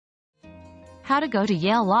How to go to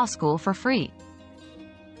Yale Law School for free.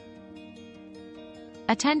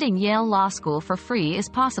 Attending Yale Law School for free is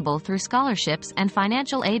possible through scholarships and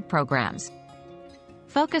financial aid programs.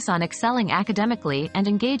 Focus on excelling academically and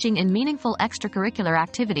engaging in meaningful extracurricular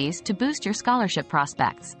activities to boost your scholarship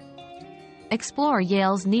prospects. Explore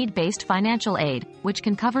Yale's need-based financial aid, which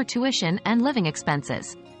can cover tuition and living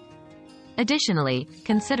expenses. Additionally,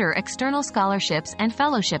 consider external scholarships and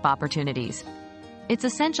fellowship opportunities. It's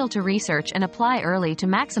essential to research and apply early to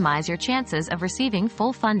maximize your chances of receiving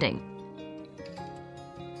full funding.